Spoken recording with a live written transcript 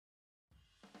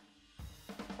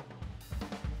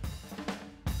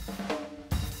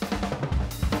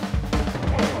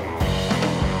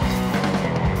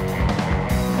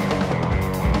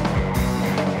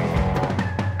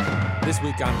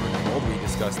on Maroon and Gold, we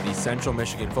discuss the Central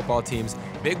Michigan football team's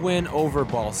big win over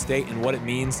Ball State and what it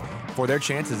means for their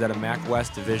chances at a MAC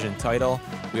West Division title.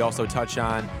 We also touch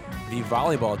on the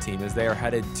volleyball team as they are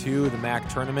headed to the MAC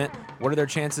tournament. What are their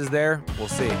chances there? We'll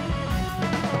see.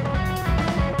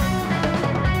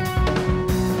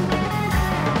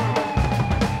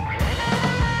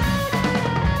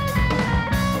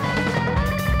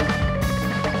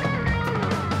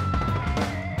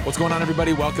 What's going on,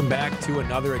 everybody? Welcome back to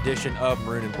another edition of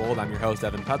Maroon and Bold. I'm your host,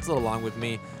 Evan Petzel, along with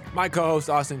me, my co-host,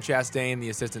 Austin Chastain, the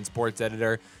assistant sports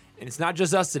editor. And it's not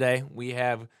just us today. We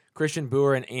have Christian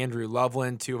Boer and Andrew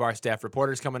Loveland, two of our staff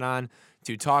reporters, coming on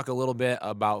to talk a little bit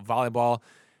about volleyball.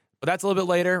 But that's a little bit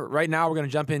later. Right now, we're going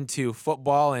to jump into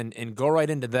football and go right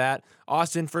into that.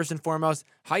 Austin, first and foremost,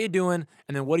 how you doing?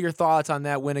 And then what are your thoughts on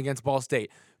that win against Ball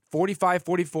State?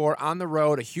 45-44 on the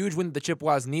road, a huge win that the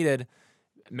Chippewas needed.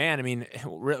 Man, I mean,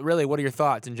 really, what are your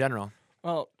thoughts in general?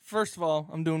 Well, first of all,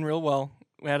 I'm doing real well.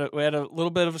 We had a little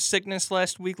bit of a sickness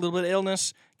last week, a little bit of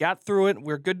illness. Got through it.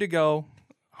 We're good to go.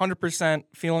 100%,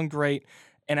 feeling great.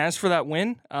 And as for that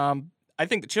win, I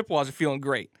think the Chippewas are feeling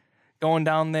great. Going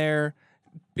down there,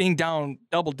 being down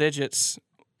double digits,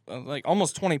 like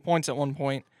almost 20 points at one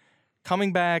point,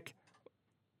 coming back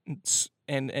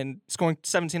and scoring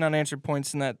 17 unanswered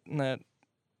points in that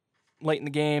late in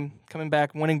the game, coming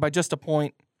back, winning by just a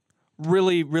point.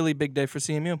 Really, really big day for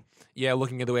CMU. Yeah,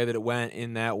 looking at the way that it went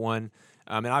in that one.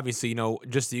 And obviously,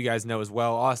 just so you guys know as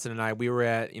well, Austin and I, we were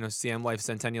at, CM Life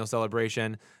Centennial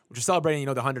Celebration, which is celebrating,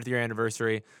 the 100th year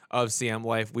anniversary of CM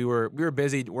Life. We were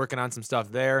busy working on some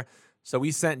stuff there. So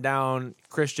we sent down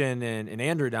Christian and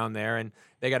Andrew down there, and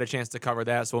they got a chance to cover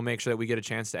that. So we'll make sure that we get a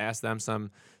chance to ask them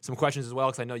some questions as well,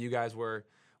 because I know you guys were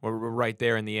right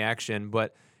there in the action.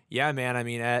 But yeah, man, I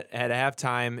mean, at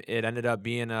halftime, it ended up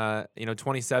being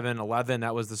 27-11.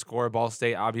 That was the score. Ball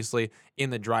State obviously in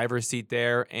the driver's seat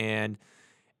there. And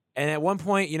at one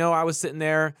point, I was sitting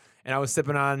there and I was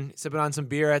sipping on some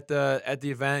beer at the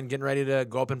event, getting ready to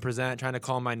go up and present, trying to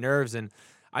calm my nerves. And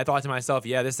I thought to myself,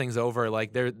 yeah, this thing's over.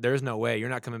 Like there's no way you're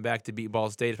not coming back to beat Ball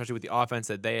State, especially with the offense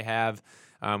that they have.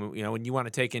 When you want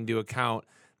to take into account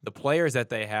the players that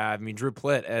they have. I mean, Drew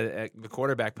Plitt at the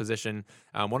quarterback position,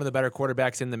 one of the better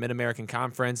quarterbacks in the Mid-American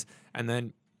Conference. And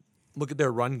then look at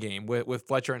their run game with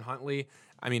Fletcher and Huntley.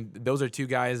 I mean, those are two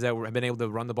guys that have been able to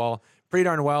run the ball pretty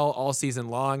darn well all season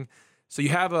long. So you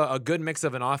have a good mix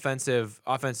of an offensive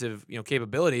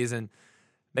capabilities, and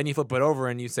then you flip it over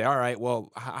and you say, all right,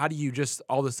 well, how do you just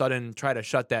all of a sudden try to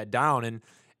shut that down? And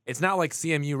it's not like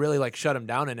CMU really shut them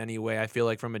down in any way. I feel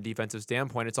like from a defensive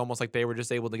standpoint, it's almost like they were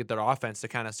just able to get their offense to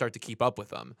kind of start to keep up with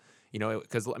them.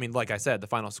 Because I mean, like I said, the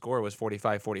final score was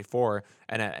 45-44,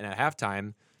 and at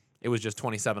halftime, it was just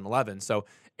 27-11. So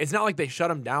it's not like they shut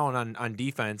them down on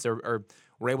defense or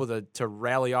were able to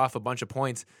rally off a bunch of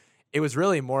points. It was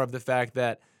really more of the fact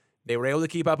that they were able to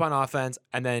keep up on offense,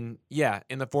 and then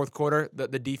in the fourth quarter,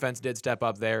 the defense did step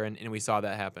up there, and we saw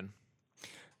that happen.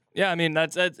 Yeah, I mean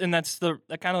that's the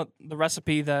kind of the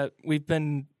recipe that we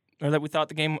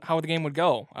thought how the game would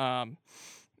go.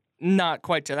 Not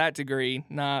quite to that degree,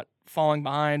 not falling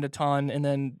behind a ton and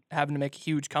then having to make a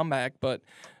huge comeback, but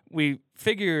we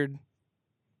figured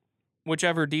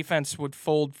whichever defense would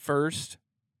fold first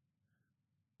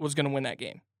was going to win that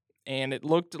game, and it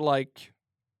looked like,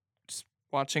 just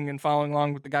watching and following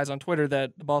along with the guys on Twitter,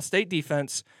 that the Ball State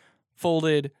defense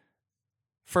folded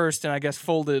first, and I guess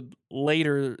folded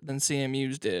later than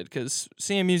CMU's did, because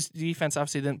CMU's defense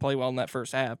obviously didn't play well in that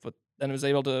first half, but then it was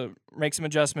able to make some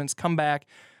adjustments, come back,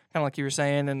 kind of like you were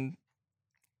saying, and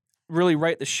really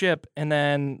right the ship. And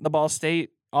then the Ball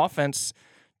State offense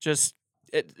just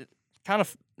it kind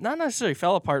of not necessarily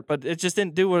fell apart, but it just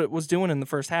didn't do what it was doing in the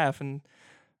first half. And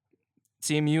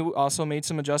CMU also made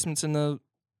some adjustments in the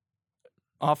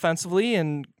offensively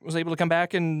and was able to come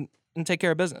back and take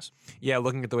care of business. Yeah,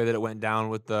 looking at the way that it went down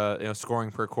with the scoring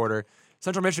per quarter,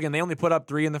 Central Michigan, they only put up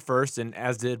 3 in the first, and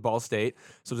as did Ball State.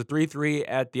 So it was a 3-3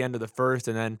 at the end of the first,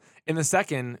 and then in the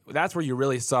second, that's where you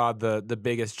really saw the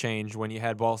biggest change, when you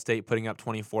had Ball State putting up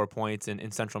 24 points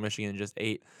and Central Michigan just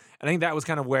 8. And I think that was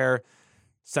kind of where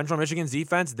Central Michigan's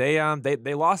defense, they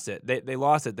lost it. They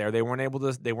lost it there. They weren't able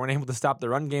to stop the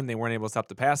run game. They weren't able to stop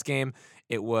the pass game.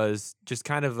 It was just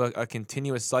kind of a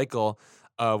continuous cycle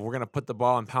of, we're going to put the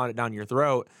ball and pound it down your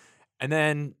throat. And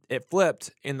then it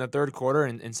flipped in the third quarter,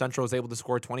 and Central was able to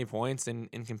score 20 points in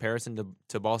comparison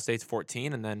to Ball State's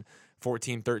 14, and then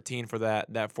 14-13 for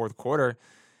that fourth quarter.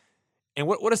 And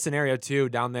what a scenario, too,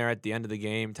 down there at the end of the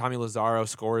game. Tommy Lazzaro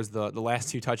scores the last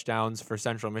 2 touchdowns for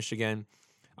Central Michigan.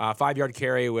 5-yard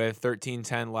carry with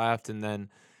 13:10 left, and then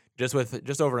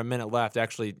just over a minute left,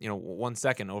 actually, 1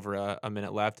 second over a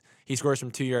minute left. He scores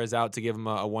from 2 yards out to give him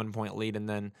a 1 point lead, and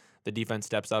then the defense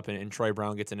steps up and Troy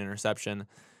Brown gets an interception.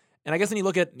 And I guess when you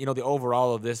look at the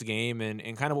overall of this game and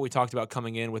kind of what we talked about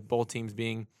coming in with both teams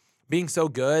being so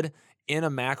good in a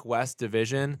MAC West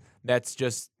division, that's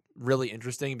just really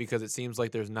interesting because it seems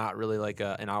like there's not really like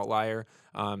an outlier,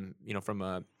 from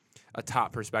a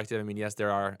top perspective. I mean, yes,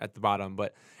 there are at the bottom,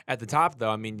 but at the top, though,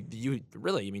 I mean, you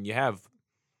have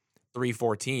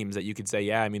 3-4 teams that you could say,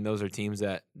 yeah, I mean, those are teams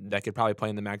that could probably play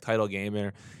in the MAC title game,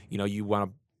 or you want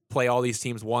to play all these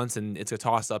teams once and it's a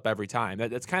toss up every time.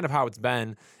 That's kind of how it's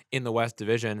been in the West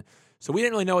Division. So we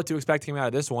didn't really know what to expect coming out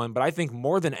of this one, but I think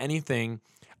more than anything,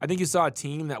 I think you saw a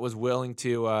team that was willing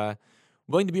to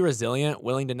be resilient,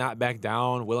 willing to not back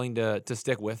down, willing to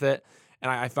stick with it.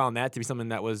 And I found that to be something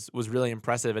that was really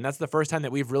impressive. And that's the first time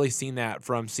that we've really seen that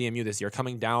from CMU this year,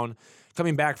 coming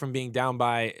back from being down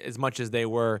by as much as they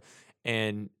were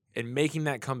and making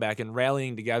that comeback and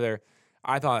rallying together.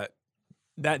 I thought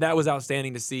that was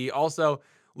outstanding to see. Also,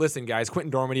 listen, guys,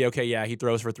 Quentin Dormady, okay, yeah, he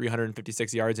throws for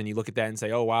 356 yards, and you look at that and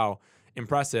say, oh, wow,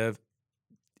 impressive.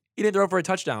 He didn't throw for a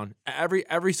touchdown.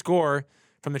 Every score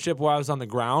from the Chippewas was on the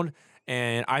ground,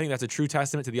 and I think that's a true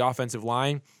testament to the offensive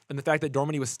line. And the fact that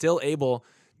Dormady was still able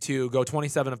to go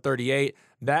 27 of 38,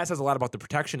 that says a lot about the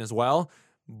protection as well.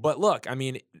 But look, I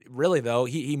mean, really, though,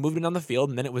 he moved it on the field,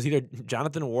 and then it was either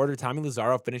Jonathan Ward or Tommy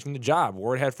Lazaro finishing the job.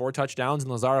 Ward had 4 touchdowns,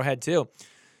 and Lazaro had 2.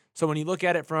 So when you look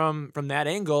at it from that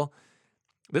angle,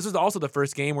 this was also the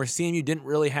first game where CMU didn't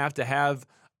really have to have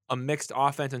a mixed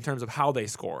offense in terms of how they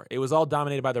score. It was all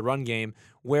dominated by the run game,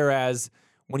 whereas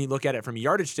when you look at it from a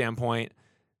yardage standpoint,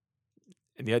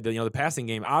 the passing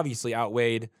game obviously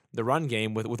outweighed the run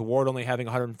game with Ward only having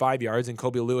 105 yards and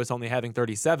Kobe Lewis only having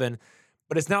 37.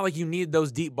 But it's not like you need those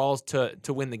deep balls to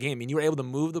win the game. I mean, you were able to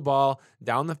move the ball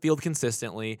down the field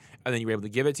consistently, and then you were able to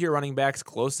give it to your running backs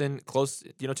close to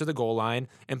the goal line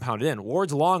and pound it in.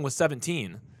 Ward's long was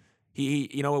 17. He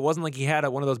it wasn't like he had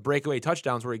one of those breakaway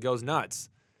touchdowns where he goes nuts.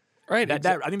 Right. I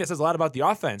think that says a lot about the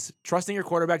offense. Trusting your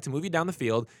quarterback to move you down the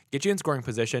field, get you in scoring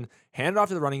position, hand it off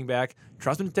to the running back,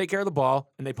 trust him to take care of the ball,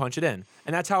 and they punch it in.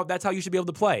 And that's how you should be able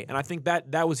to play. And I think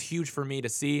that was huge for me to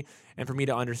see and for me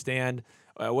to understand.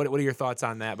 What are your thoughts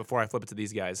on that before I flip it to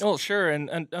these guys? Well, sure.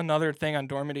 And another thing on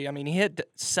Dormady, I mean, he hit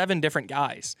 7 different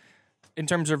guys in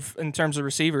terms of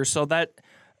receivers. So that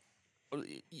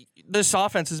this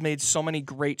offense has made so many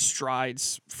great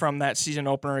strides from that season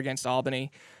opener against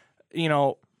Albany.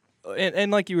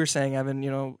 And like you were saying,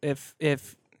 Evan, if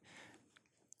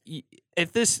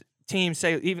this team,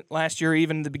 say even last year,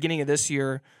 even the beginning of this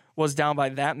year, was down by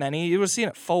that many, you was seeing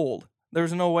it fold. There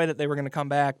was no way that they were going to come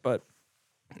back, but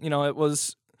it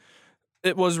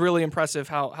was really impressive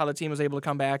how the team was able to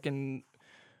come back and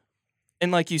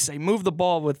like you say, move the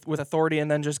ball with authority, and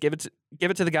then just give it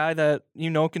to the guy that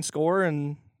can score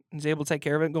and is able to take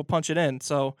care of it and go punch it in.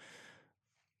 So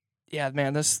yeah,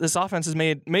 man, this offense has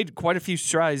made quite a few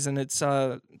strides, and it's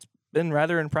been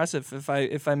rather impressive,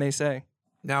 if I may say.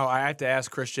 Now I have to ask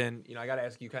Christian. I got to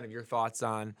ask you kind of your thoughts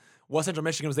on what Central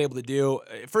Michigan was able to do.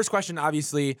 First question,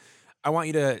 obviously, I want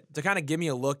you to kind of give me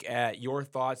a look at your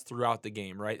thoughts throughout the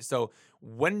game, right? So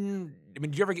was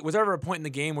there ever a point in the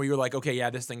game where you were like, okay, yeah,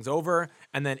 this thing's over?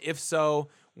 And then if so,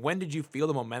 when did you feel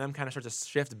the momentum kind of start to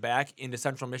shift back into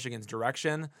Central Michigan's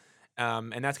direction?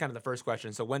 And that's kind of the first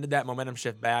question. So when did that momentum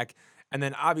shift back? And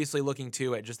then obviously looking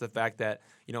too at just the fact that,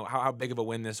 how big of a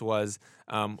win this was,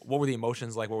 what were the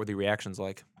emotions like? What were the reactions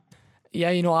like? Yeah,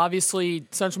 obviously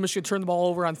Central Michigan turned the ball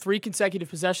over on 3 consecutive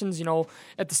possessions,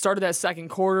 at the start of that second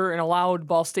quarter, and allowed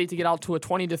Ball State to get out to a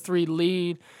 20-3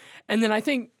 lead. And then I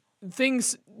think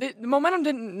the momentum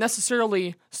didn't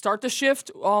necessarily start to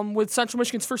shift with Central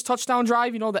Michigan's first touchdown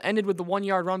drive, that ended with the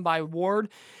 1-yard run by Ward.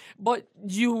 But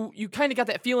you kind of got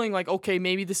that feeling like, okay,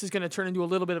 maybe this is going to turn into a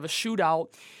little bit of a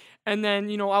shootout. And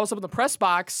then, I was up in the press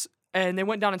box, and they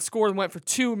went down and scored and went for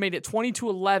 2, made it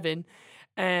 20-11.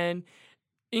 And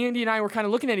Andy and I were kind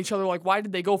of looking at each other like, why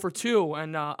did they go for 2?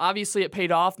 And obviously it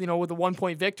paid off, with a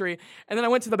 1-point victory. And then I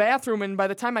went to the bathroom, and by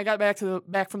the time I got back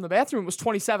from the bathroom, it was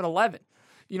 27-11.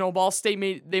 Ball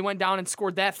State they went down and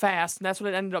scored that fast, and that's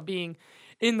what it ended up being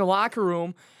in the locker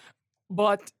room.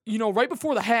 But, right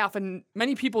before the half, and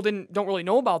many people don't really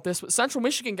know about this, but Central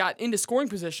Michigan got into scoring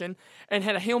position and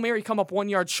had a Hail Mary come up 1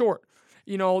 yard short.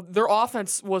 Their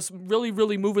offense was really,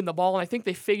 really moving the ball, and I think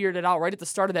they figured it out right at the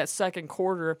start of that second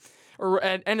quarter, or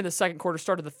at end of the second quarter,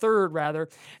 start of the third, rather.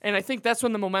 And I think that's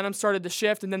when the momentum started to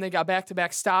shift, and then they got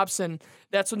back-to-back stops, and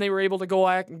that's when they were able to go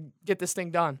out and get this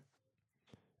thing done.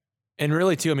 And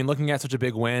really, too, looking at such a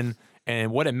big win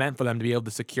and what it meant for them to be able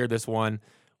to secure this one,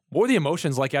 What were the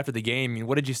emotions like after the game? I mean,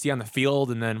 what did you see on the field?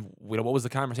 And then what was the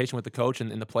conversation with the coach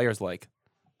and the players like?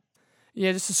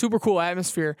 Yeah, just a super cool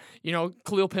atmosphere.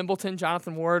 Khalil Pimpleton,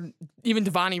 Jonathan Ward, even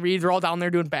Devontae Reed, they're all down there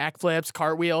doing backflips,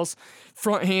 cartwheels,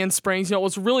 front handsprings. It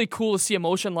was really cool to see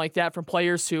emotion like that from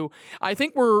players who I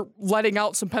think were letting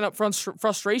out some pent-up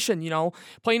frustration,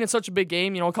 playing in such a big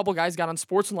game. A couple guys got on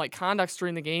sportsmanlike conducts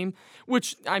during the game,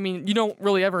 which, I mean, you don't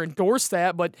really ever endorse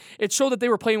that, but it showed that they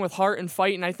were playing with heart and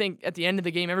fight, and I think at the end of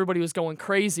the game, everybody was going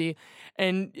crazy.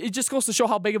 And it just goes to show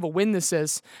how big of a win this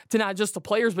is to not just the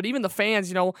players, but even the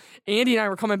fans. Andy and I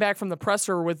were coming back from the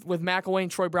presser with McElwain,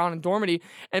 Troy Brown, and Dormady,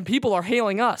 and people are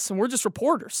hailing us, and we're just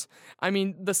reporters. I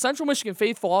mean, the Central Michigan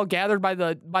faithful all gathered by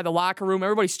the locker room.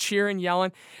 Everybody's cheering,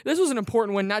 yelling. This was an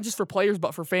important win, not just for players,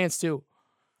 but for fans too.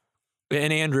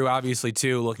 And Andrew, obviously,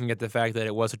 too, looking at the fact that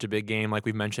it was such a big game, like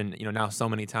we've mentioned, now so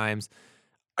many times.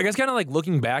 I guess kind of like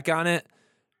looking back on it,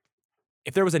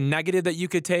 if there was a negative that you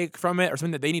could take from it or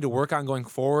something that they need to work on going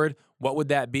forward, what would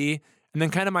that be? And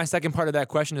then kind of my second part of that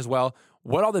question as well,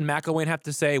 what all did McElwain have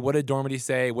to say? What did Dormady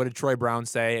say? What did Troy Brown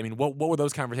say? I mean, what were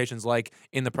those conversations like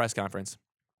in the press conference?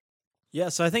 Yeah,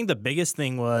 so I think the biggest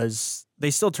thing was they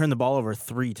still turned the ball over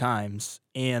 3 times.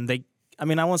 And I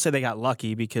won't say they got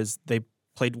lucky because they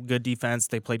played good defense,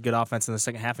 they played good offense in the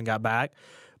second half and got back.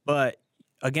 But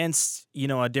against,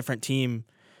 a different team,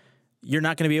 you're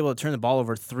not going to be able to turn the ball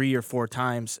over 3 or 4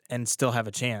 times and still have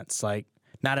a chance. Like,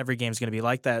 not every game's going to be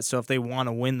like that. So if they want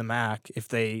to win the MAC, if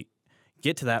they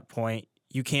get to that point,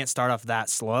 you can't start off that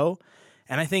slow.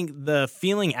 And I think the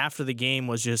feeling after the game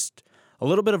was just a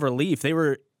little bit of relief. They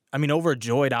were,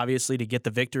 overjoyed, obviously, to get the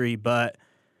victory, but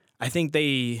I think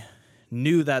they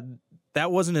knew that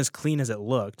that wasn't as clean as it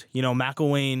looked.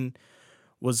 McElwain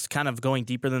was kind of going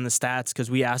deeper than the stats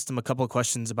because we asked him a couple of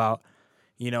questions about,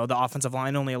 the offensive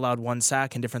line only allowed 1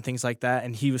 sack and different things like that.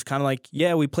 And he was kind of like,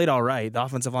 yeah, we played all right. The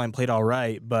offensive line played all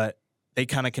right, but they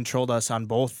kind of controlled us on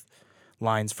both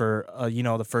lines for,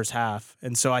 the first half.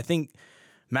 And so I think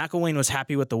McElwain was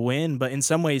happy with the win, but in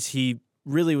some ways he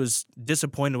really was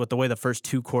disappointed with the way the first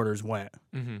 2 quarters went.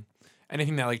 Mm-hmm.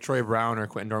 Anything that like Troy Brown or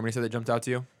Quentin Dormady said that jumped out to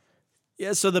you?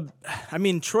 Yeah, so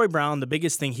Troy Brown, the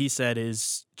biggest thing he said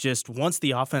is just once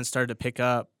the offense started to pick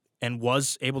up and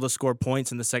was able to score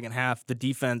points in the second half, the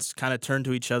defense kind of turned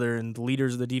to each other, and the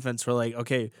leaders of the defense were like,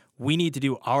 okay, we need to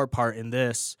do our part in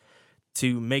this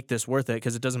to make this worth it,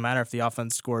 because it doesn't matter if the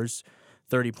offense scores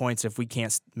 30 points if we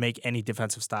can't make any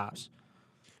defensive stops.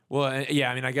 Well,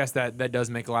 yeah, I guess that does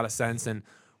make a lot of sense. And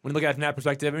when you look at it from that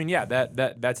perspective,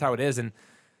 that's how it is. And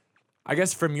I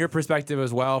guess from your perspective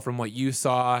as well, from what you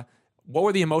saw, what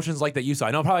were the emotions like that you saw?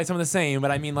 I know probably some of the same,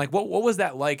 but what was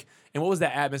that like, and what was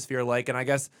that atmosphere like? And I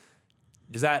guess,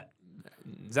 does that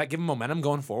give them momentum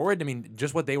going forward?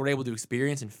 Just what they were able to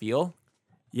experience and feel?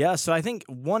 Yeah, so I think,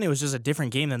 one, it was just a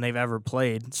different game than they've ever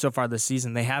played so far this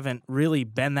season. They haven't really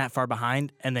been that far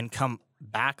behind and then come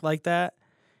back like that.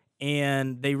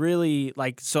 And they really,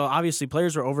 so obviously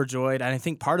players were overjoyed, and I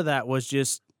think part of that was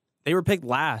just they were picked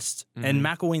last. Mm-hmm. And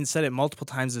McElwain said it multiple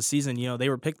times this season, they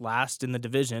were picked last in the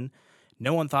division.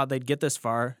 No one thought they'd get this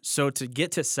far. So to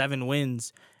get to 7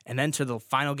 wins and enter the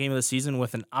final game of the season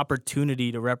with an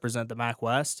opportunity to represent the MAC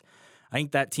West, I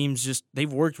think that team's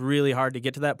they've worked really hard to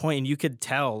get to that point. And you could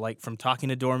tell, from talking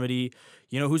to Dormady,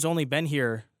 who's only been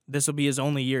here, this will be his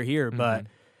only year here, mm-hmm. but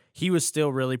he was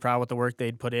still really proud with the work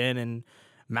they'd put in. And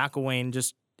McElwain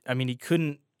he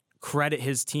couldn't credit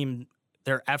his team,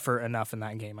 their effort enough in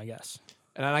that game, I guess.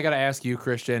 And I got to ask you,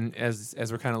 Christian, as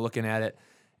we're kind of looking at it,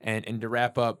 and to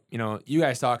wrap up, you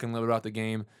guys talking a little bit about the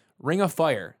game, Ring of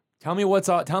Fire. Tell me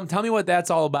tell me what that's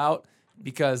all about,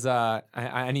 because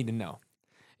I need to know.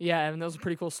 Yeah, and that was a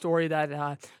pretty cool story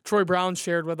that Troy Brown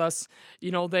shared with us.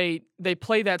 They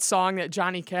play that song, that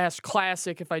Johnny Cash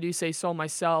classic, if I do say so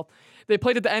myself. They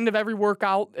played at the end of every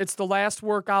workout. It's the last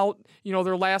workout,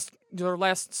 their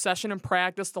last session in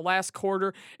practice, the last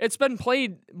quarter. It's been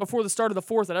played before the start of the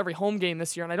 4th at every home game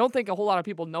this year, and I don't think a whole lot of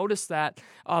people noticed that.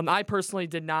 I personally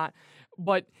did not,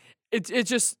 but it's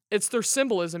their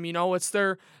symbolism, it's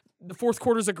the 4th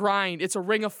quarter's a grind. It's a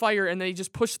ring of fire, and they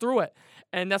just push through it.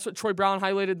 And that's what Troy Brown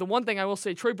highlighted. The one thing I will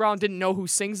say, Troy Brown didn't know who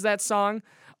sings that song,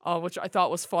 which I thought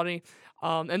was funny.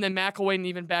 And then McElwain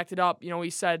even backed it up. He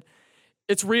said,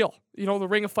 it's real. The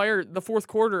ring of fire, the 4th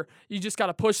quarter, you just got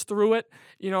to push through it,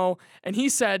 And he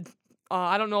said,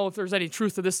 I don't know if there's any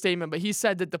truth to this statement, but he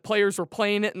said that the players were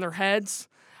playing it in their heads,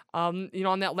 on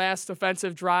that last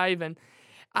offensive drive. And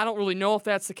I don't really know if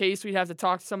that's the case. We'd have to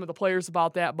talk to some of the players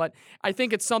about that. But I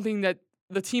think it's something that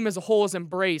the team as a whole has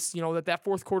embraced, that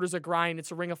 4th quarter is a grind.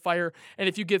 It's a ring of fire. And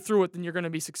if you get through it, then you're going to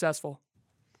be successful.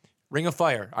 Ring of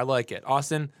Fire. I like it.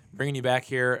 Austin, bringing you back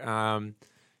here.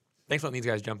 Thanks for letting these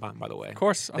guys jump on, by the way. Of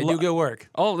course, They do good work.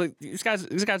 Oh, these guys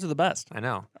are the best. I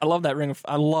know. I love that ring of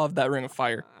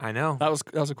fire. I know. That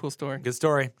was a cool story. Good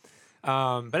story.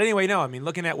 But anyway, no, I mean,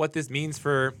 looking at what this means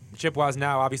for Chippewas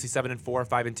now, obviously 7-4,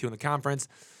 5-2 in the conference.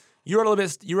 You wrote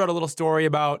a little story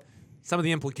about some of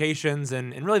the implications,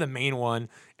 and really the main one,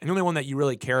 and the only one that you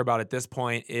really care about at this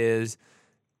point is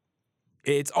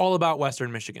it's all about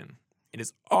Western Michigan. It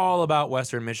is all about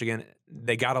Western Michigan.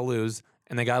 They got to lose,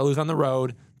 and they got to lose on the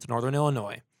road to Northern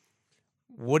Illinois.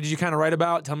 What did you kind of write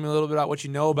about? Tell me a little bit about what you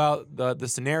know about the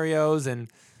scenarios and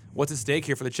what's at stake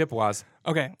here for the Chippewas.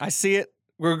 Okay, I see it.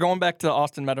 We're going back to the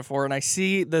Austin metaphor, and I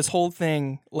see this whole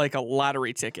thing like a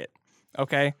lottery ticket,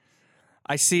 okay?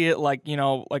 I see it like,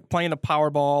 like playing the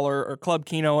Powerball or Club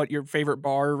Keno at your favorite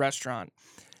bar or restaurant.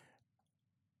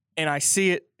 And I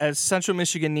see it as Central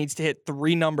Michigan needs to hit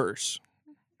 3 numbers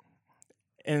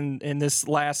in this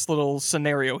last little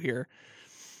scenario here.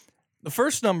 The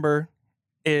first number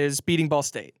is beating Ball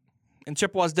State. And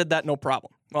Chippewas did that no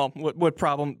problem. Well, what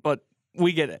problem? But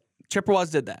we get it. Chippewas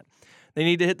did that. They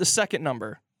need to hit the second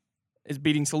number is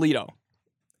beating Toledo.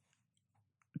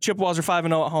 Chippewas are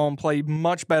 5-0 at home, play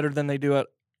much better than they do it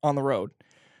on the road.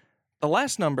 The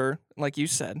last number, like you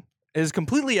said, is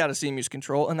completely out of CMU's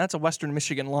control, and that's a Western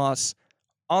Michigan loss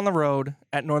on the road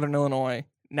at Northern Illinois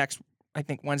next, I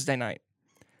think, Wednesday night.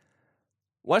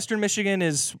 Western Michigan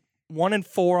is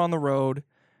 1-4 on the road,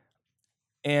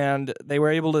 and they were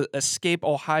able to escape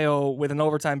Ohio with an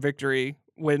overtime victory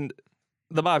when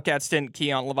the Bobcats didn't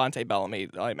key on Levante Bellamy.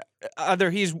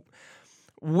 Either he's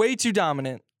way too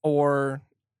dominant or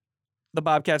the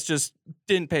Bobcats just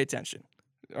didn't pay attention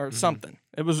or something.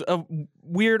 It was a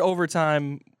weird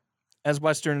overtime as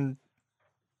Western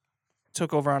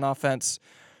took over on offense.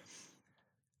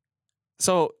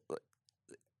 So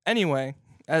anyway,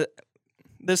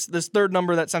 this third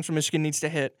number that Central Michigan needs to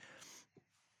hit,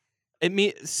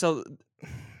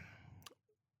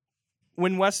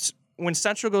 when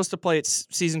Central goes to play its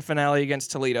season finale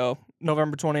against Toledo,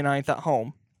 November 29th at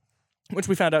home, which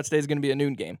we found out today is going to be a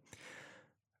noon game,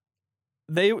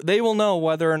 they will know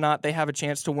whether or not they have a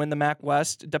chance to win the MAC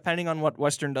West, depending on what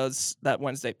Western does that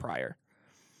Wednesday prior.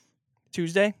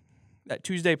 That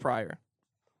Tuesday prior.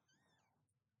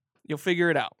 You'll figure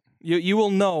it out. You will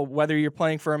know whether you're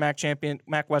playing for a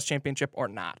MAC West championship or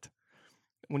not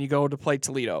when you go to play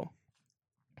Toledo.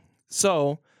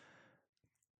 So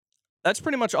that's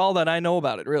pretty much all that I know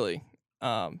about it, really.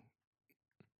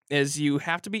 Is you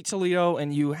have to beat Toledo,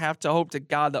 and you have to hope to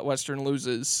God that Western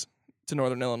loses to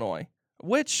Northern Illinois,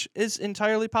 which is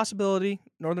entirely possibility.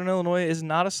 Northern Illinois is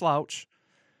not a slouch,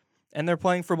 and they're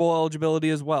playing for bowl eligibility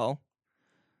as well.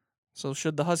 So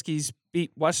should the Huskies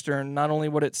beat Western, not only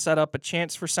would it set up a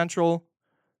chance for Central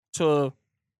to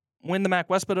win the MAC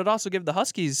West, but it'd also give the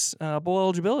Huskies bowl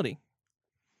eligibility.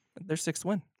 Their 6th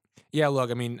win. Yeah,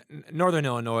 look, I mean, Northern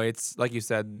Illinois, it's like you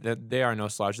said, they are no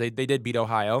slouch. They did beat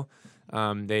Ohio.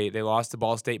 They lost to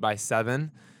Ball State by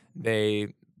 7.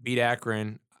 They beat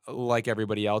Akron like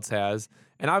everybody else has.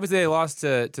 And obviously they lost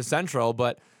to Central,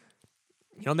 but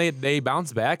they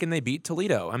bounced back and they beat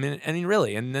Toledo. I mean,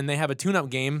 really. And then they have a tune-up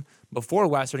game before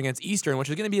Western against Eastern, which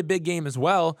is going to be a big game as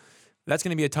well. That's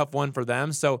going to be a tough one for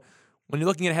them. So when you're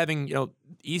looking at having,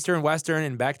 Eastern, Western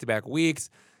in back-to-back weeks,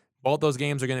 both those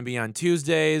games are going to be on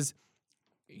Tuesdays.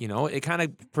 It kind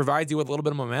of provides you with a little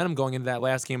bit of momentum going into that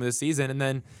last game of the season. And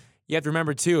then you have to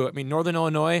remember, too, I mean, Northern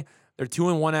Illinois, they're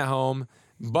 2-1 at home,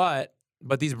 but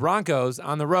these Broncos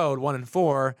on the road,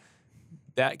 1-4,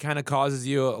 that kind of causes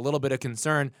you a little bit of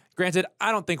concern. Granted,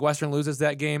 I don't think Western loses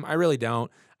that game. I really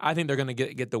don't. I think they're going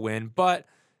to get the win. But,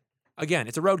 again,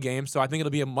 it's a road game, so I think it'll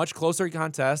be a much closer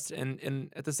contest.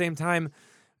 And at the same time,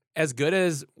 as good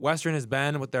as Western has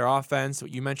been with their offense,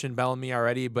 you mentioned Bellamy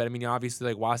already, but I mean,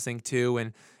 obviously like Wasink too,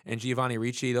 and Giovanni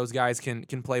Ricci, those guys can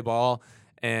play ball,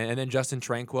 and then Justin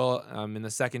Tranquil in the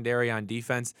secondary on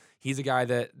defense, he's a guy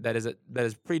that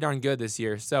is pretty darn good this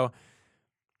year. So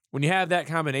when you have that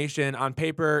combination on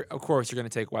paper, of course you're going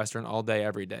to take Western all day,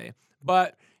 every day.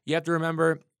 But you have to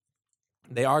remember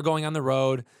they are going on the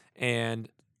road, and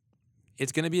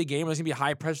it's going to be a game where it's going to be a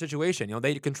high pressure situation.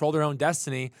 They control their own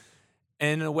destiny.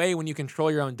 And in a way, when you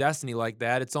control your own destiny like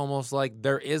that, it's almost like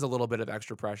there is a little bit of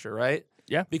extra pressure, right?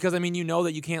 Yeah. Because, I mean,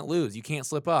 that you can't lose. You can't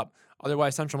slip up.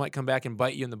 Otherwise, Central might come back and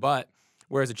bite you in the butt.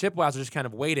 Whereas the Chippewas are just kind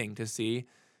of waiting to see.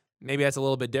 Maybe that's a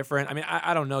little bit different. I mean,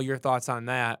 I don't know your thoughts on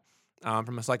that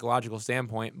from a psychological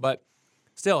standpoint. But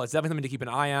still, it's definitely something to keep an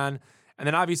eye on. And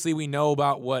then, obviously, we know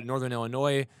about what Northern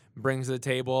Illinois brings to the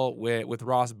table with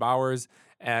Ross Bowers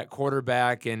at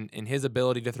quarterback and his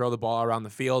ability to throw the ball around the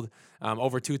field.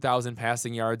 Over 2,000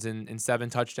 passing yards and 7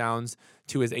 touchdowns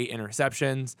to his 8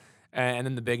 interceptions. And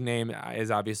then the big name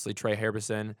is obviously Trey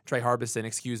Harbison,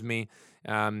 excuse me.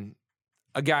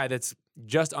 A guy that's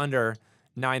just under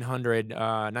 900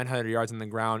 yards on the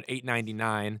ground,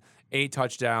 899, 8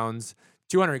 touchdowns,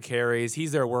 200 carries.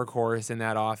 He's their workhorse in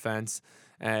that offense.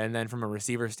 And then from a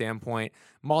receiver standpoint,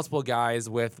 multiple guys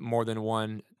with more than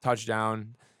one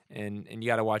touchdown. And you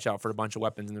got to watch out for a bunch of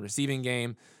weapons in the receiving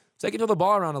game. So they can throw the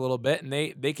ball around a little bit, and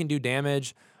they can do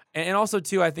damage. And also,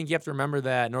 too, I think you have to remember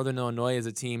that Northern Illinois is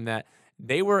a team that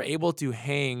they were able to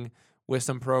hang with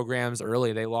some programs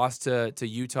early. They lost to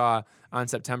Utah on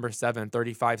September 7th,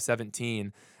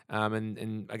 35-17.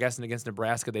 And I guess against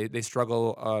Nebraska, they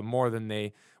struggle more than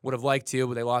they would have liked to,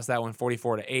 but they lost that one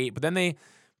 44-8. But then they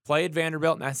played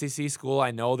Vanderbilt, an SEC school.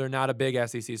 I know they're not a big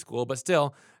SEC school, but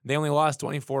still, they only lost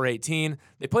 24-18.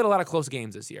 They played a lot of close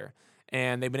games this year,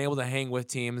 and they've been able to hang with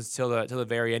teams till the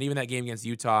very end. Even that game against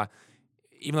Utah,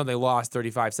 even though they lost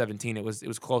 35-17, it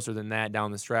was closer than that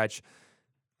down the stretch.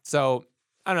 So,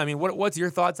 I don't know. I mean, what's your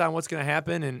thoughts on what's going to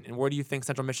happen, and where do you think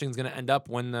Central Michigan's going to end up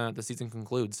when the season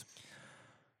concludes?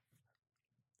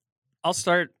 I'll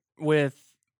start with,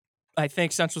 I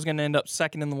think Central's going to end up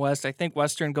second in the West. I think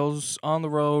Western goes on the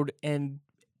road and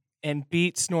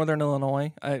beats Northern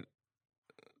Illinois.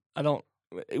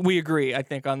 We agree, I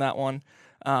think, on that one.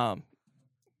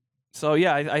 So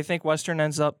yeah, I think Western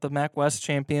ends up the MAC West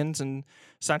champions, and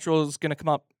Central is going to come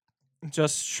up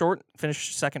just short,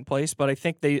 finish second place. But I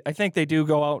think they do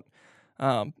go out.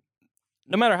 No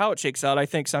matter how it shakes out, I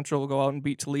think Central will go out and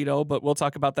beat Toledo. But we'll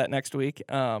talk about that next week.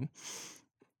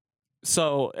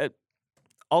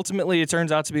 Ultimately, it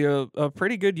turns out to be a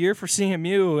pretty good year for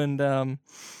CMU, and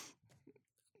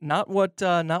not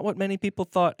what many people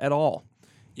thought at all.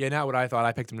 Yeah, not what I thought.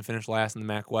 I picked them to finish last in the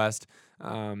MAC West.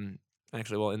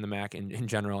 Actually, well, in the MAC in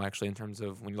general, actually, in terms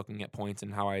of when you're looking at points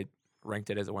and how I ranked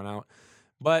it as it went out.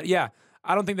 But yeah,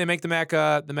 I don't think they make the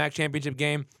MAC championship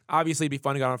game. Obviously, it'd be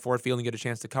fun to go on Ford Field and get a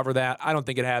chance to cover that. I don't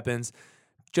think it happens,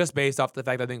 just based off the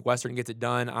fact that I think Western gets it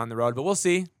done on the road. But we'll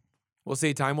see. We'll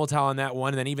see. Time will tell on that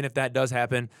one. And then even if that does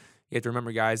happen, you have to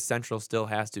remember, guys, Central still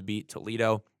has to beat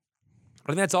Toledo. I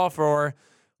think that's all for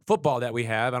football that we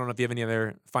have. I don't know if you have any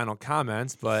other final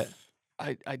comments, but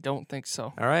I don't think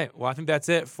so. All right. Well, I think that's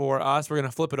it for us. We're going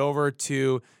to flip it over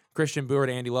to Christian Boer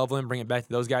and Andy Loveland, bring it back to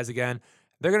those guys again.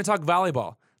 They're going to talk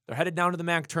volleyball. They're headed down to the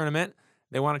MAC tournament.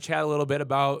 They want to chat a little bit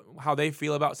about how they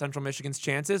feel about Central Michigan's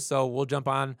chances, so we'll jump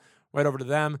on right over to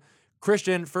them.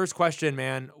 Christian, first question,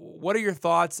 man. What are your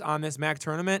thoughts on this MAC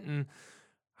tournament, and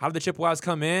how did the Chippewas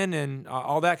come in, and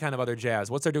all that kind of other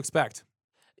jazz? What's there to expect?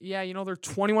 Yeah, they're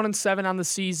 21-7 on the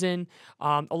season,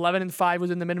 11-5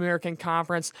 within the Mid-American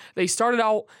Conference. They started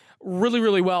out really,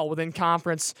 really well within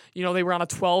conference. They were on a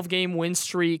 12-game win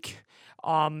streak.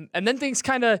 And then things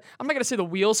kind of, I'm not going to say the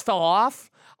wheels fell off,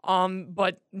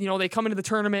 but, they come into the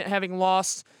tournament having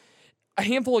lost a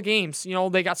handful of games.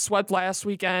 They got swept last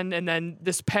weekend, and then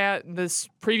this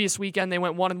previous weekend they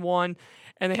went 1-1,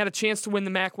 and they had a chance to win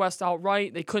the MAC West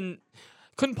outright. They couldn't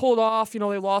pull it off. They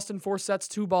lost in 4 sets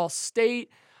to Ball State.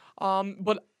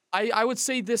 But I would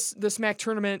say this MAC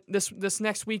tournament, this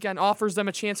next weekend, offers them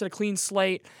a chance at a clean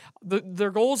slate. Their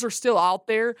goals are still out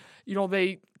there.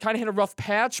 They kind of had a rough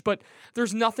patch, but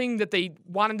there's nothing that they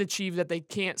wanted to achieve that they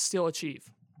can't still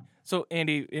achieve. So,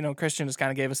 Andy, Christian just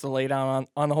kind of gave us the laydown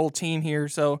on the whole team here.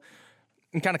 So,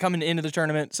 and kind of coming into the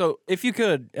tournament. So, if you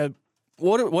could,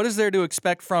 what is there to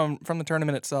expect from the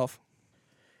tournament itself?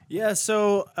 Yeah,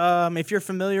 so if you're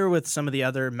familiar with some of the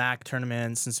other MAC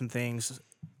tournaments and some things,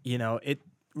 it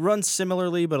runs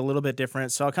similarly but a little bit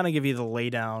different. So I'll kind of give you the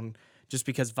laydown just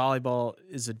because volleyball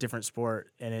is a different sport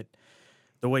and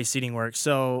the way seeding works.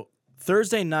 So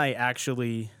Thursday night,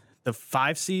 actually, the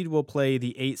 5 seed will play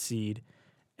the 8 seed,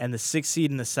 and the 6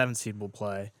 seed and the 7 seed will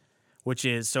play,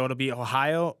 so it'll be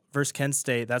Ohio versus Kent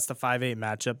State. That's the 5-8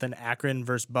 matchup. Then Akron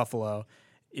versus Buffalo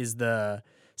is the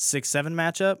 6-7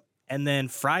 matchup. And then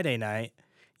Friday night,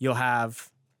 you'll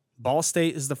have Ball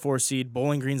State is the 4 seed,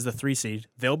 Bowling Green's the 3 seed.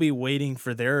 They'll be waiting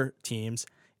for their teams.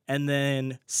 And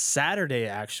then Saturday,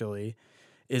 actually,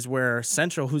 is where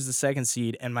Central, who's the 2nd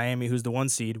seed, and Miami, who's the 1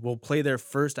 seed, will play their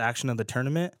first action of the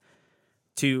tournament.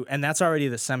 And that's already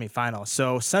the semifinal.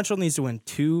 So Central needs to win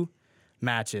 2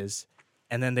 matches,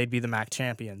 and then they'd be the MAC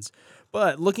champions.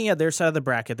 But looking at their side of the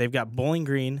bracket, they've got Bowling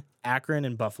Green, Akron,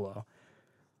 and Buffalo.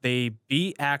 They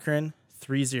beat Akron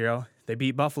 3-0. They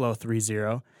beat Buffalo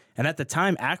 3-0. And at the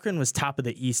time, Akron was top of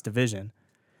the East Division.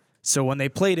 So when they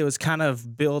played, it was kind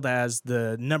of billed as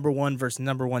the number 1 versus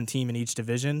number 1 team in each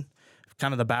division,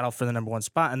 kind of the battle for the number 1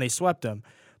 spot, and they swept them.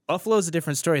 Buffalo's a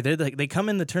different story. They come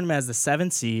in the tournament as the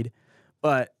 7th seed,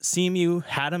 but CMU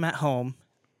had them at home,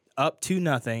 up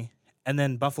 2-0, and and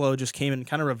then Buffalo just came and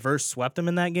kind of reverse swept them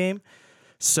in that game.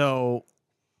 So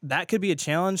that could be a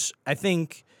challenge. I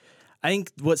think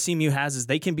what CMU has is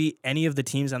they can beat any of the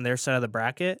teams on their side of the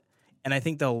bracket, and I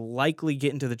think they'll likely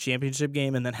get into the championship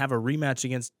game and then have a rematch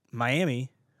against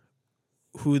Miami,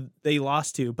 who they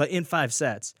lost to, but in 5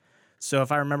 sets. So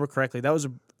if I remember correctly, that was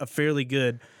a fairly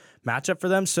good matchup for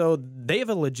them. So they have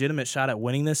a legitimate shot at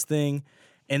winning this thing,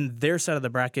 and their side of the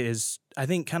bracket is, I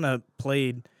think, kind of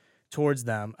played towards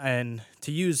them. And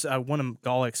to use one of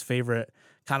Golick's favorite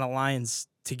kind of lines,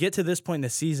 to get to this point in the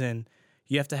season,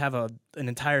 you have to have an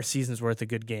entire season's worth of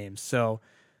good games. So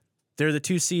they're the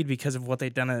 2 seed because of what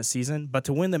they've done in the season. But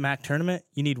to win the MAC tournament,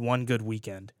 you need one good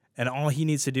weekend. And all he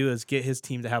needs to do is get his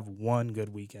team to have one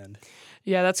good weekend.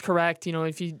 Yeah, that's correct.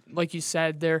 If you, like you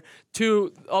said, they're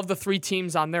 2 of the 3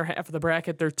 teams on their half of the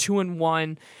bracket. They're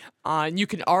 2-1, and you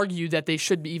can argue that they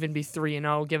should even be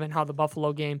 3-0, given how the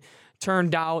Buffalo game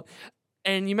turned out.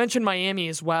 And you mentioned Miami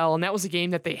as well, and that was a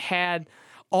game that they had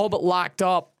all but locked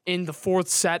up in the 4th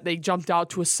set. They jumped out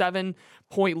to a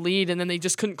 7-point lead, and then they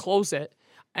just couldn't close it.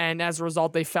 And as a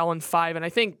result, they fell in 5. And I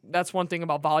think that's one thing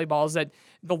about volleyball is that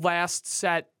the last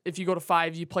set, if you go to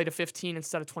 5, you play to 15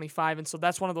 instead of 25. And so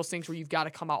that's one of those things where you've got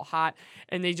to come out hot.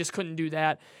 And they just couldn't do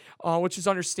that, which is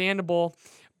understandable.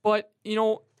 But,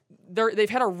 they've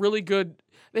had a really good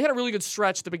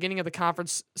stretch at the beginning of the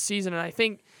conference season. And I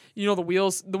think, the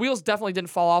wheels definitely didn't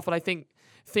fall off, but I think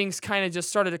things kind of just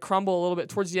started to crumble a little bit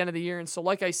towards the end of the year. And so,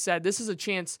 like I said, this is a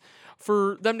chance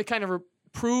for them to kind of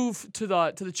prove to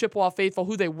the Chippewa faithful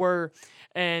who they were,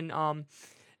 and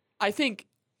I think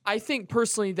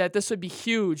personally that this would be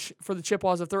huge for the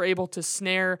Chippewas if they're able to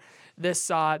snare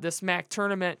this MAC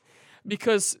tournament,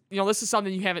 because this is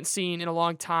something you haven't seen in a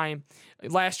long time.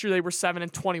 Last year they were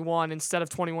 7-21 instead of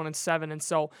 21-7, and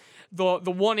so the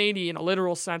 180 in a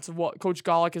literal sense of what Coach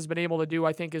Golick has been able to do,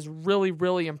 I think, is really,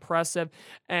 really impressive.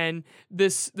 And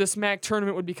this MAC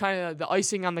tournament would be kind of the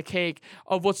icing on the cake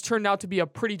of what's turned out to be a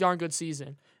pretty darn good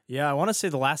season. Yeah, I want to say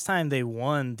the last time they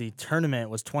won the tournament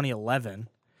was 2011,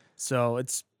 so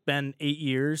it's been 8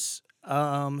 years.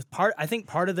 I think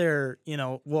part of their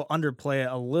will underplay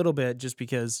it a little bit just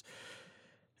because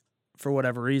for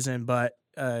whatever reason, but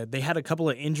they had a couple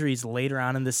of injuries later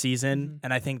on in the season,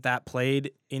 and I think that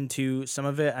played into some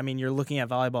of it. I mean, you're looking at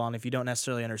volleyball, and if you don't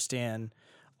necessarily understand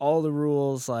all the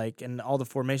rules, and all the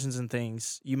formations and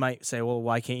things, you might say, well,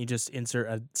 why can't you just insert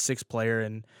a 6th player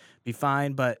and be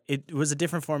fine? But it was a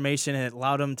different formation, and it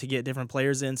allowed them to get different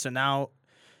players in. So now,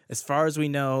 as far as we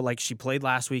know, she played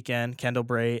last weekend, Kendall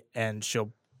Bray, and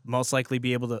she'll most likely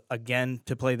be able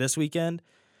to play this weekend,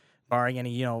 barring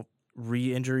any,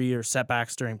 re-injury or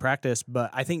setbacks during practice. But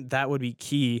I think that would be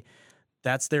key.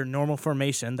 That's their normal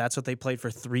formation. That's what they played for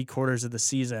 3/4 of the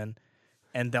season,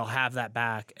 and they'll have that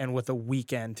back, and with a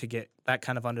weekend to get that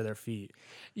kind of under their feet.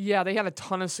 Yeah, they had a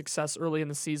ton of success early in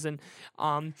the season.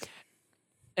 And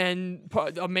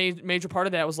a major part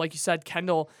of that was, like you said,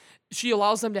 Kendall. She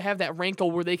allows them to have that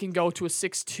wrinkle where they can go to a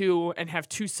 6-2 and have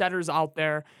 2 setters out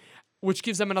there, which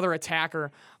gives them another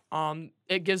attacker.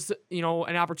 It gives an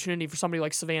opportunity for somebody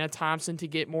like Savannah Thompson to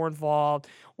get more involved,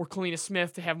 or Kalina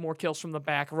Smith to have more kills from the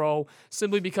back row,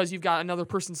 simply because you've got another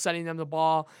person setting them the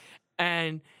ball.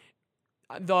 And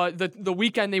the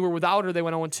weekend they were without her, they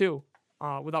went 0-2,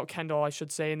 without Kendall, I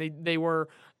should say, and they were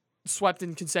swept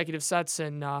in consecutive sets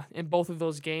in both of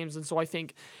those games. And so I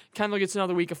think Kendall gets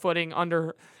another week of footing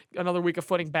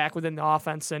back within the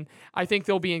offense, and I think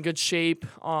they'll be in good shape.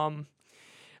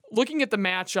 Looking at the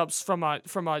matchups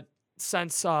from a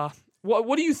sense,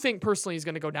 what do you think personally is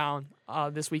going to go down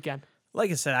this weekend?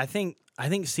 Like I said, I think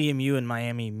CMU and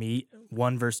Miami meet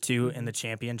 1 versus 2 in the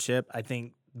championship. I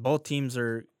think both teams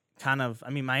are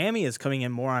Miami is coming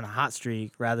in more on a hot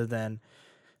streak rather than,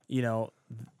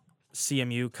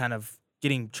 CMU kind of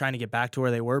trying to get back to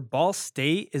where they were. Ball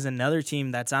State is another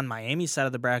team that's on Miami's side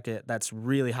of the bracket that's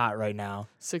really hot right now.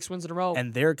 6 wins in a row.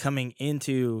 And they're coming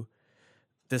into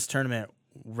this tournament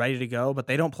ready to go, but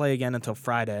they don't play again until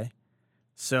Friday.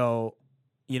 So,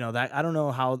 that I don't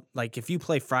know how, if you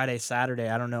play Friday, Saturday,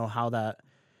 I don't know how that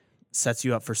sets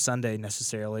you up for Sunday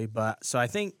necessarily. But so I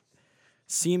think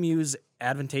CMU's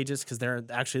advantageous because they're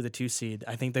actually the 2 seed.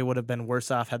 I think they would have been worse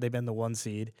off had they been the 1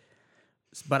 seed.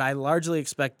 But I largely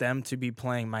expect them to be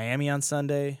playing Miami on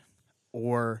Sunday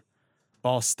or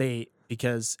Ball State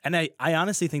and I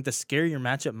honestly think the scarier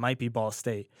matchup might be Ball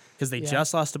State because they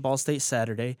just lost to Ball State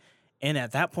Saturday. And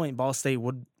at that point, Ball State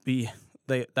would be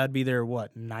that'd be their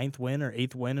 9th win or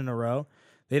 8th win in a row.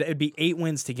 It'd be 8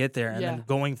 wins to get there, and then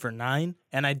going for 9.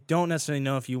 And I don't necessarily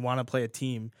know if you want to play a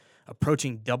team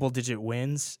approaching double-digit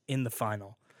wins in the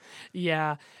final.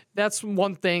 Yeah, that's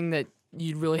one thing that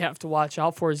you'd really have to watch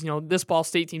out for is, this Ball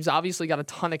State team's obviously got a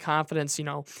ton of confidence.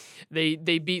 They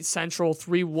beat Central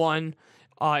 3-1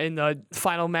 in the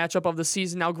final matchup of the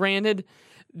season. Now, granted,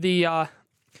 the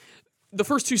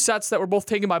first two sets that were both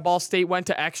taken by Ball State went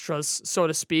to extras, so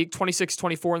to speak,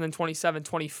 26-24 and then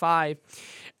 27-25.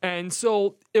 And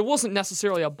so it wasn't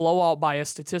necessarily a blowout by a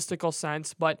statistical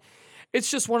sense, but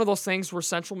it's just one of those things where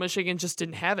Central Michigan just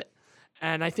didn't have it.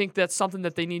 And I think that's something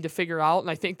that they need to figure out, and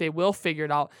I think they will figure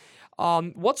it out.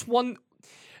 In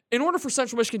order for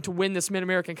Central Michigan to win this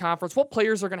Mid-American Conference, what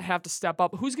players are going to have to step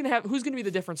up? Who's going to be the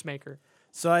difference maker?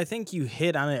 So I think you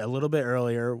hit on it a little bit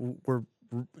earlier.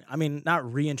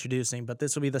 Not reintroducing, but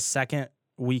this will be the second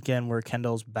weekend where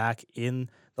Kendall's back in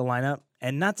the lineup.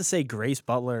 And not to say Grace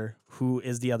Butler, who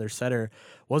is the other setter,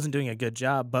 wasn't doing a good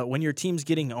job, but when your team's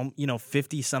getting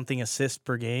 50-something assists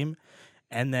per game,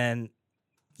 and then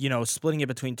splitting it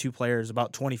between two players,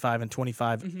 about 25 and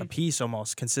 25 apiece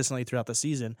almost consistently throughout the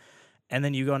season, and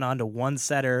then you go on to one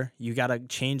setter, you got to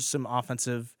change some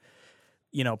offensive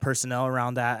personnel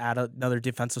around that, add another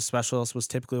defensive specialist was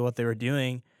typically what they were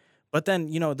doing. But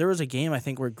then, there was a game, I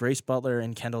think, where Grace Butler,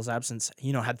 in Kendall's absence,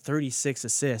 had 36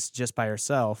 assists just by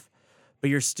herself. But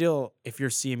you're still, if you're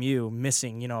CMU,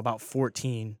 missing, about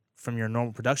 14 from your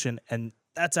normal production. And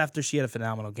that's after she had a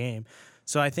phenomenal game.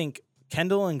 So I think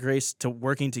Kendall and Grace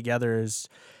working together is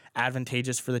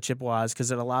advantageous for the Chippewas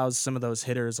because it allows some of those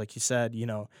hitters, like you said,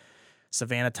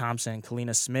 Savannah Thompson,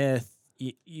 Kalina Smith.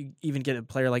 You even get a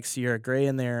player like Sierra Gray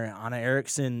in there. Anna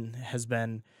Erickson has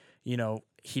been,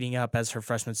 heating up as her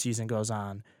freshman season goes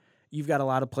on. You've got a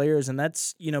lot of players, and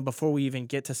that's, before we even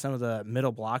get to some of the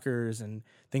middle blockers and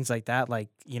things like that, like,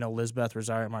 Lisbeth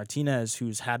Rosario Martinez,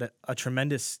 who's had a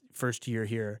tremendous first year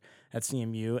here at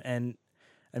CMU. And,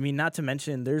 not to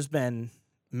mention, there's been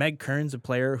Meg Kearns, a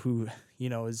player who,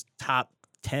 is top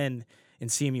 10 in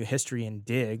CMU history in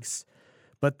digs.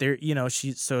 But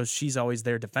she's always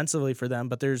there defensively for them.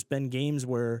 But there's been games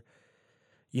where,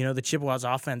 the Chippewas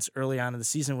offense early on in the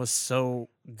season was so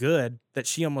good that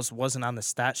she almost wasn't on the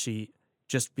stat sheet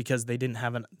just because they didn't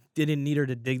need her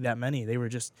to dig that many. They were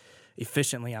just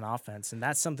efficiently on offense. And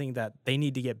that's something that they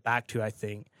need to get back to, I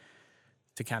think,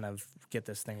 to kind of get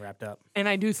this thing wrapped up. And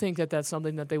I do think that that's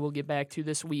something that they will get back to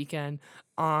this weekend.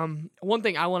 One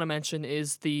thing I want to mention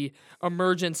is the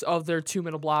emergence of their two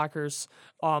middle blockers.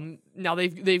 Now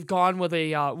they've gone with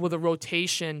a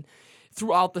rotation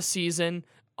throughout the season.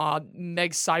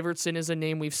 Meg Syvertson is a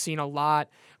name we've seen a lot,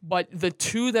 but the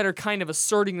two that are kind of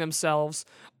asserting themselves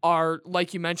are,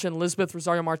 like you mentioned, Lisbeth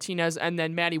Rosario Martinez and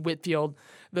then Maddie Whitfield,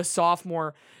 the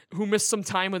sophomore, who missed some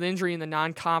time with injury in the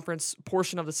non-conference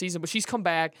portion of the season, but she's come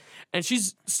back and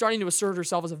she's starting to assert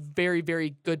herself as a very,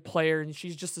 very good player, and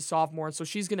she's just a sophomore, and so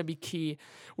she's going to be key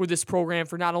with this program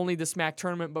for not only this MAC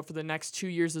tournament, but for the next 2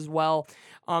 years as well.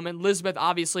 And Lisbeth,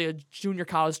 obviously a junior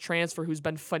college transfer who's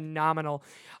been phenomenal.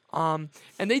 And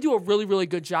they do a really, really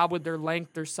good job with their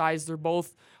length, their size. They're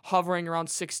both hovering around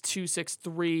 6'2",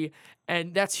 6'3",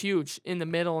 and that's huge in the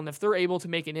middle. And if they're able to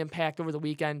make an impact over the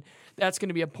weekend, that's going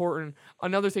to be important.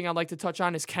 Another thing I'd like to touch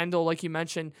on is Kendall, like you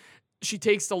mentioned. She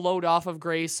takes the load off of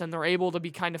Grace, and they're able to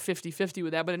be kind of 50-50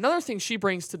 with that. But another thing she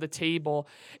brings to the table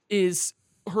is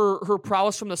her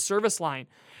prowess from the service line.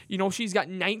 She's got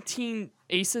 19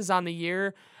 aces on the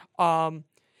year, and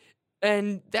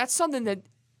that's something that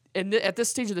at this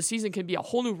stage of the season can be a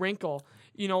whole new wrinkle.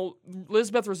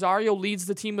 Lisbeth Rosario leads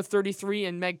the team with 33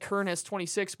 and Meg Kern has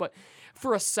 26, but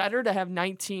for a setter to have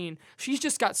 19, she's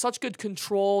just got such good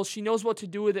control. She knows what to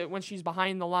do with it when she's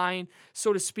behind the line,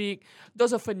 so to speak.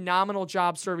 Does a phenomenal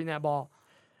job serving that ball.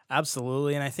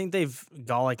 Absolutely, and I think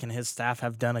Golick and his staff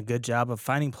have done a good job of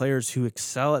finding players who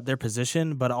excel at their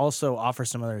position, but also offer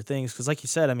some other things. Because like you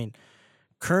said,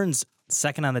 Kern's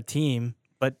second on the team,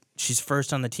 but she's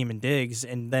first on the team in digs.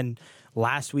 And then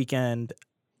last weekend,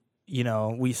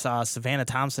 we saw Savannah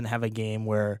Thompson have a game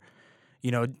where,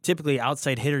 typically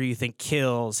outside hitter, you think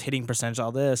kills, hitting percentage,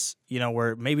 all this,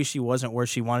 where maybe she wasn't where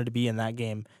she wanted to be in that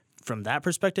game from that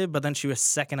perspective, but then she was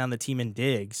second on the team in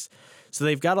digs. So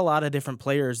they've got a lot of different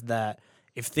players that,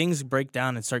 if things break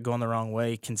down and start going the wrong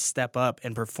way, can step up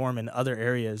and perform in other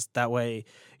areas. That way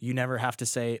you never have to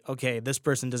say, okay, this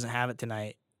person doesn't have it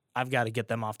tonight, I've got to get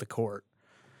them off the court.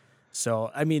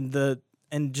 So,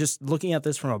 and just looking at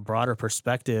this from a broader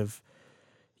perspective,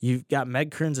 you've got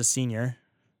Meg Kearns, a senior,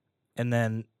 and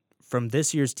then from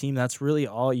this year's team, that's really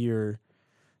all you're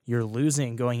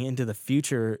losing going into the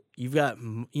future. You've got,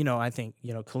 I think,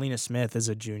 Kalina Smith is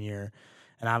a junior,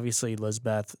 and obviously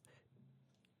Lisbeth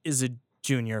is a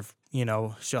junior.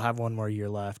 She'll have one more year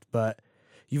left, but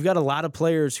you've got a lot of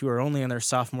players who are only in their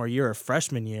sophomore year or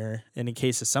freshman year, in the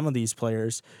case of some of these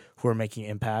players who are making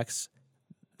impacts.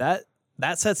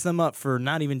 that sets them up for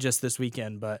not even just this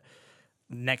weekend, but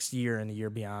next year and the year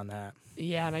beyond that.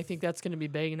 Yeah, and I think that's going to be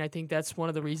big, and I think that's one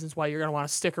of the reasons why you're going to want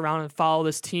to stick around and follow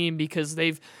this team, because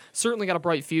they've certainly got a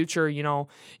bright future. You know,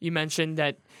 you mentioned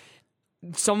that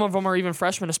some of them are even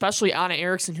freshmen, especially Anna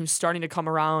Erickson, who's starting to come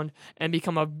around and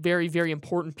become a very, very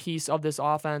important piece of this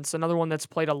offense. Another one that's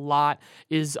played a lot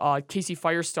is Casey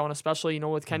Firestone, especially, you know,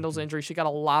 with Kendall's injury. She got a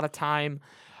lot of time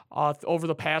over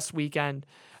the past weekend.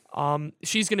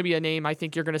 She's going to be a name I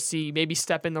think you're going to see maybe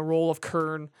step in the role of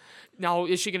Kern. Now,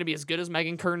 is she going to be as good as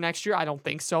Megan Kern next year? I don't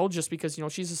think so, just because, you know,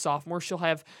 she's a sophomore. She'll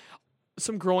have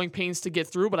some growing pains to get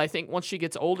through, but I think once she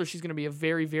gets older, she's going to be a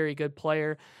very, very good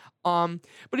player. But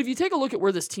if you take a look at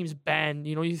where this team's been,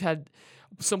 you know, you've had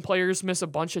some players miss a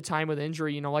bunch of time with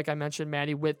injury. You know, like I mentioned,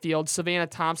 Maddie Whitfield, Savannah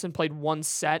Thompson played one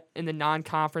set in the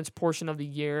non-conference portion of the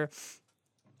year.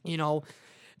 You know,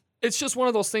 it's just one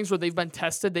of those things where they've been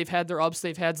tested. They've had their ups,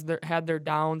 they've had their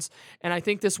downs, and I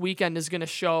think this weekend is going to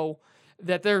show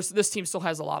that this team still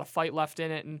has a lot of fight left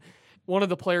in it. And one of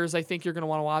the players I think you're going to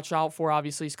want to watch out for,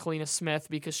 obviously, is Kalina Smith,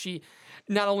 because she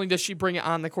not only does she bring it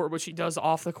on the court, but she does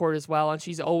off the court as well, and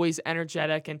she's always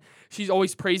energetic, and she's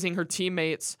always praising her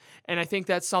teammates. And I think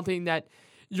that's something that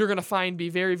you're going to find be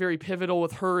very, very pivotal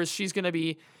with her, is she's going to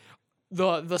be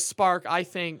the spark, I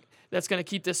think, that's going to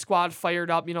keep this squad fired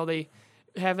up. You know, they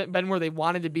haven't been where they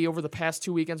wanted to be over the past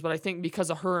 2 weekends, but I think because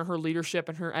of her and her leadership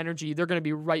and her energy, they're going to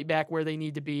be right back where they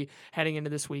need to be heading into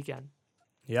this weekend.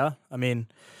 Yeah, I mean,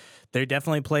 they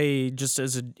definitely play, just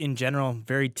as in general,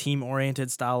 very team-oriented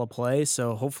style of play.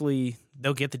 So hopefully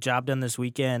they'll get the job done this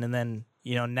weekend, and then,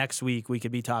 you know, next week we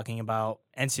could be talking about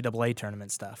NCAA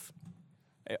tournament stuff.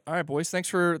 All right, boys. Thanks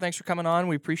for coming on.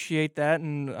 We appreciate that,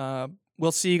 and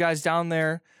we'll see you guys down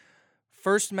there.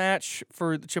 First match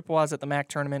for the Chippewas at the MAC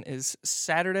tournament is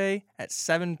Saturday at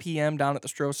 7 p.m. down at the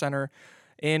Stroh Center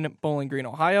in Bowling Green,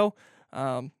 Ohio.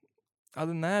 Other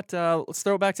than that, let's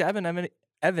throw it back to Evan.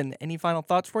 Evan, any final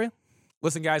thoughts for you?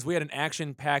 Listen, guys, we had an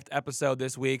action-packed episode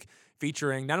this week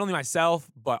featuring not only myself,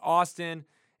 but Austin,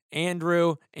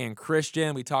 Andrew, and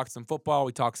Christian. We talked some football.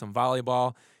 We talked some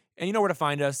volleyball. And you know where to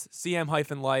find us,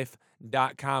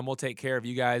 cm-life.com. We'll take care of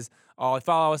you guys all.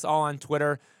 Follow us all on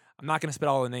Twitter. I'm not going to spit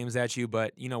all the names at you,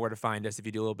 but you know where to find us if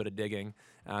you do a little bit of digging.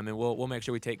 And we'll make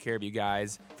sure we take care of you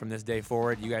guys from this day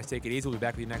forward. You guys take it easy. We'll be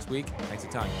back with you next week. Thanks a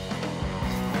ton.